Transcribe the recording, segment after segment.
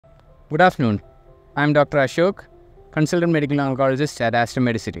Good afternoon. I'm Dr. Ashok, consultant medical oncologist at Astra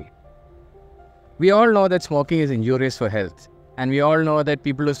Medicity. We all know that smoking is injurious for health, and we all know that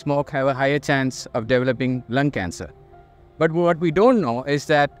people who smoke have a higher chance of developing lung cancer. But what we don't know is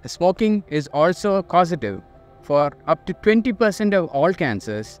that smoking is also causative for up to 20% of all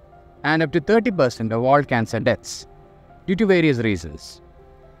cancers and up to 30% of all cancer deaths due to various reasons.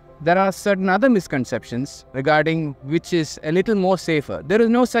 There are certain other misconceptions regarding which is a little more safer. There is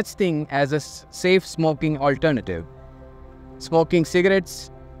no such thing as a safe smoking alternative. Smoking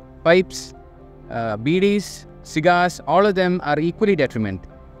cigarettes, pipes, BDs, cigars, all of them are equally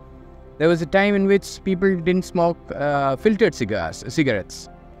detrimental. There was a time in which people didn't smoke filtered cigarettes.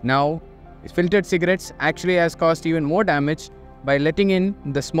 Now, filtered cigarettes actually has caused even more damage by letting in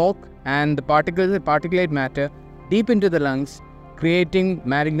the smoke and the particulate matter deep into the lungs, creating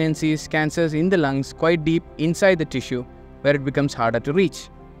malignancies, cancers in the lungs quite deep inside the tissue where it becomes harder to reach.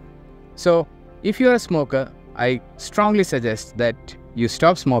 So, if you are a smoker, I strongly suggest that you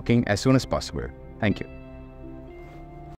stop smoking as soon as possible. Thank you.